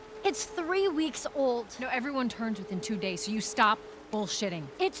 It's 3 weeks old. No, everyone turns within 2 days, so you stop bullshitting.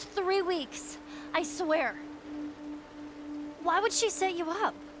 It's 3 weeks. I swear. Why would she set you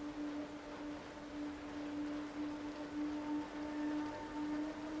up?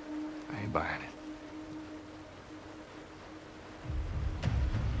 I ain't buying it.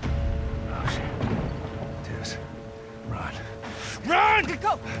 Oh, shit. Tess,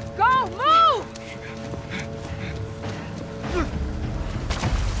 Go! Move!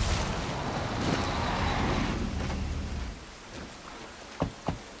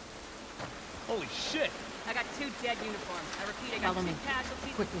 Holy shit! I got 2 dead uniforms. I repeat, I got Follow 2 me.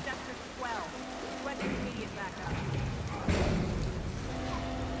 casualties Quickly. in Sector 12. Request immediate backup.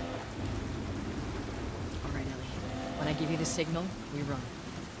 All right, Ellie. When I give you the signal, we run.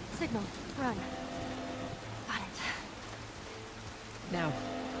 Signal. Run. Got it. Now,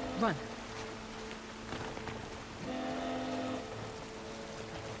 run.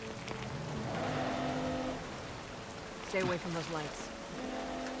 Stay away from those lights.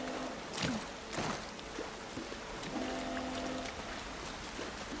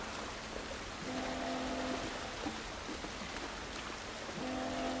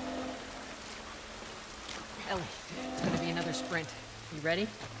 Ellie, it's gonna be another sprint. You ready?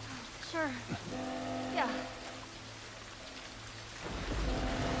 Sure. Yeah.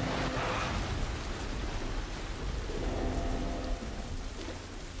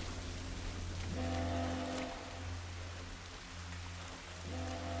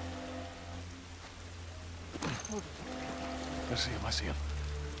 I see him.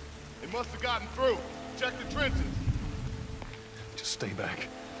 They must have gotten through. Check the trenches. Just stay back.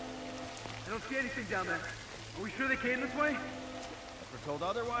 I don't see anything down there. Are we sure they came this way? If we're told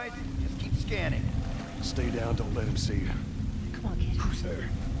otherwise, just keep scanning. Stay down, don't let him see you. Come on, kid. Who's there?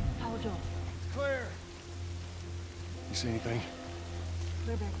 Follow Joel. Clear. You see anything?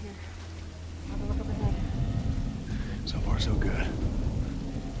 Clear back here. Have a look up ahead. So far, so good.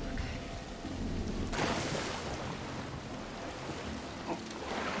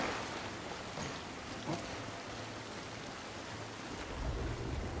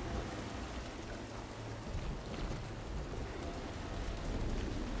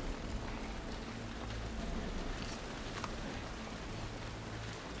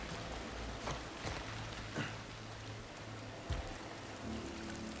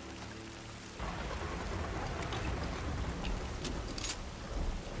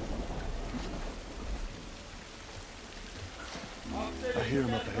 I hear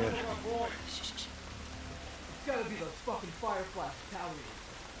him up ahead. It's gotta be those fucking Firefly battalions.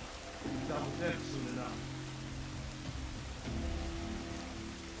 Double them soon enough.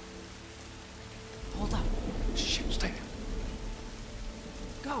 Hold up. Shit, stay there.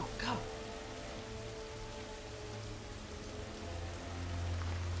 Go, go.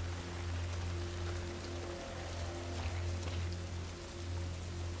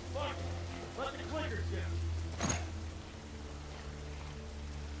 Fuck! Let the clickers get.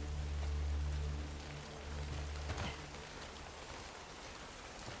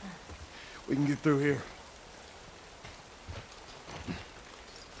 We can get through here.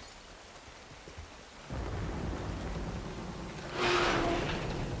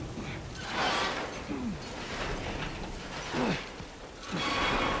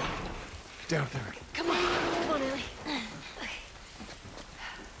 Get down there. Come on. Come on, Ellie.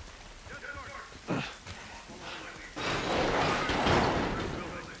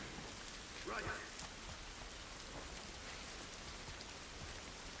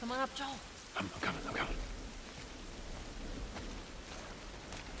 Come on up, Joel. I'm coming.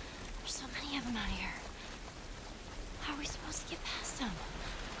 There's so many of them out here. How are we supposed to get past them?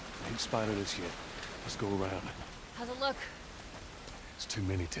 They ain't spotted us yet. Let's go around. How's it look? It's too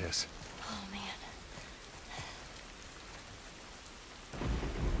many, Tess. Oh, man.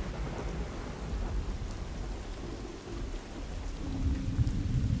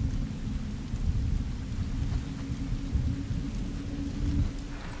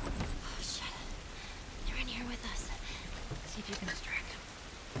 Oh, shit. They're in here with us. See if you can distract them.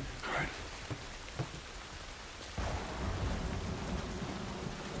 All right.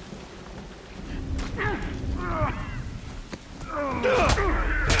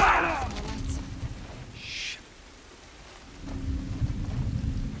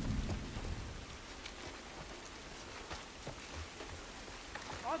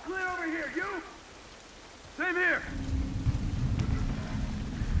 All clear over here, you? Same here.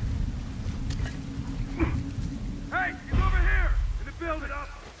 Hey, he's over here, in the building.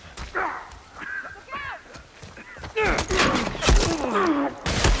 Look out!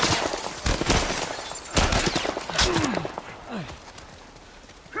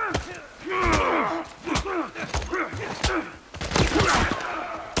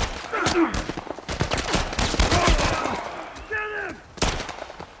 Get him!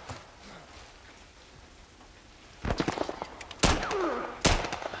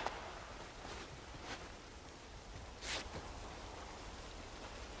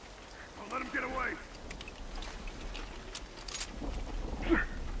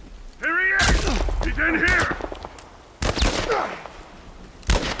 In here!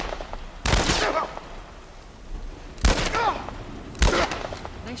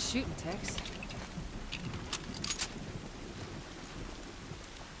 Nice shooting, Tex.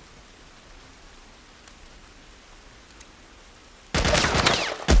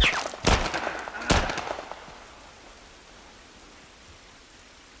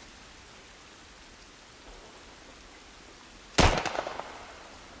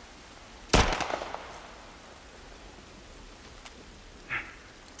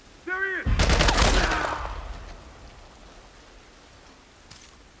 There he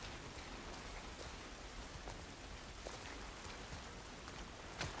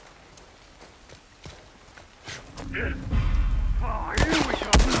is! Oh, here we go!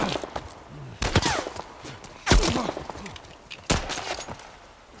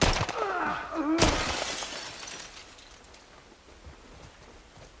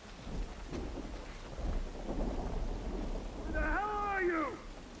 Who the hell are you?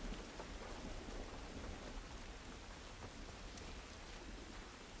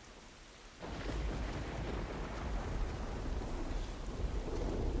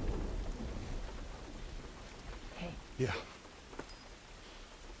 Yeah.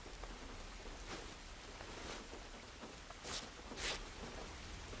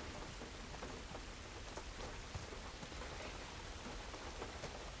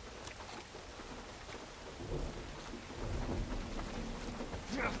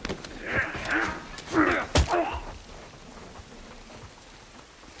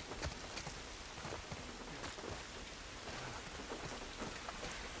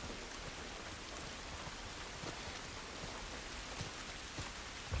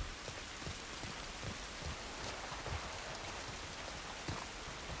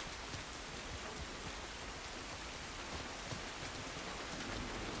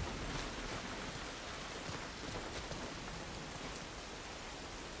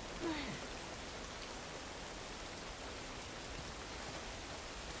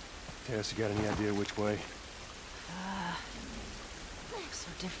 Tess, you got any idea which way? So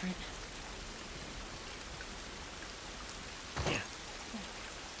different.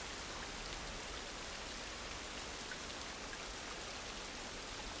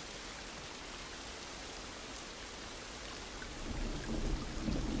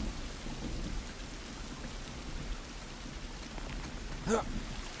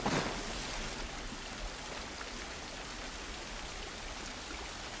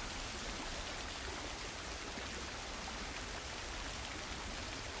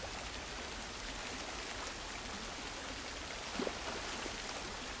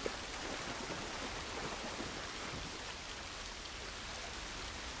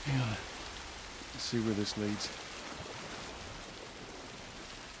 Yeah. Let's see where this leads.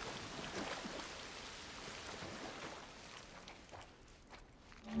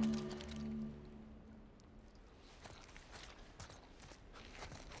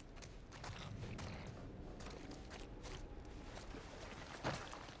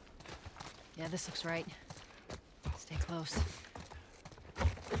 Yeah, this looks right. Stay close.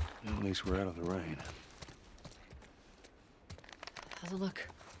 At least we're out of the rain. How's it look?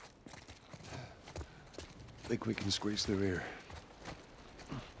 Think we can squeeze through here.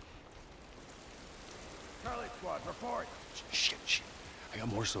 Charlie Squad, report. Shit. I got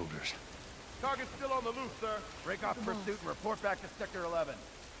more soldiers. Target's still on the loose, sir. Break off pursuit and report back to Sector 11.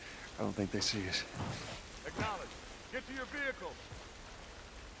 I don't think they see us. Acknowledge. Get to your vehicle.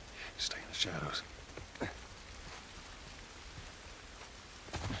 Stay in the shadows.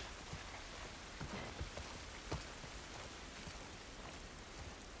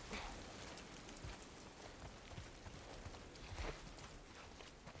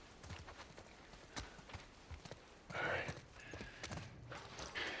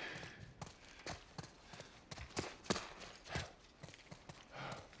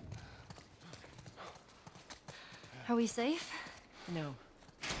 Are we safe? No.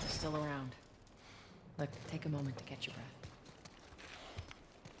 Still around. Look, take a moment to catch your breath.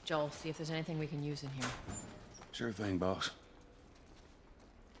 Joel, see if there's anything we can use in here. Sure thing, boss.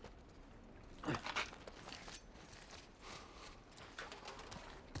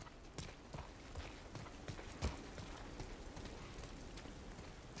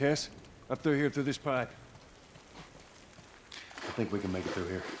 Tess, up through here through this pipe. I think we can make it through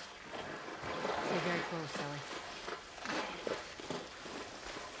here. Stay very close, Sally.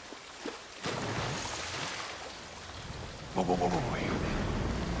 Whoa.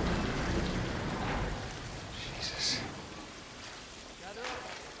 Jesus.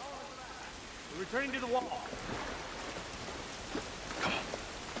 We're returning to the wall.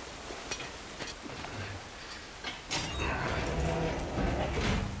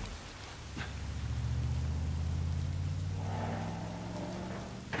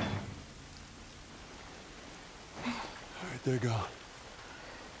 they're gone.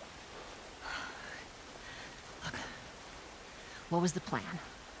 What was the plan?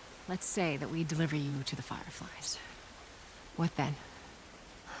 Let's say that we deliver you to the Fireflies. What then?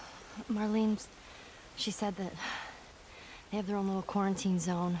 Marlene, she said that they have their own little quarantine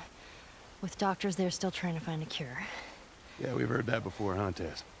zone with doctors there still trying to find a cure. Yeah, we've heard that before, huh,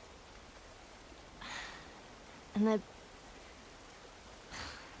 Tess? And that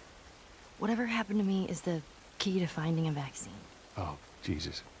whatever happened to me is the key to finding a vaccine. Oh,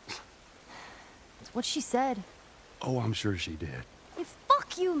 Jesus. It's what she said. Oh, I'm sure she did. Hey,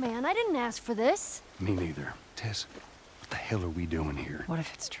 fuck you, man. I didn't ask for this. Me neither. Tess, what the hell are we doing here? What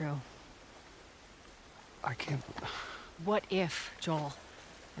if it's true? I can't... What if, Joel?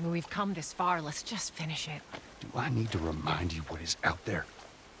 I mean, we've come this far. Let's just finish it. Do I need to remind you what is out there?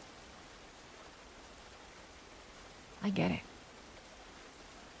 I get it.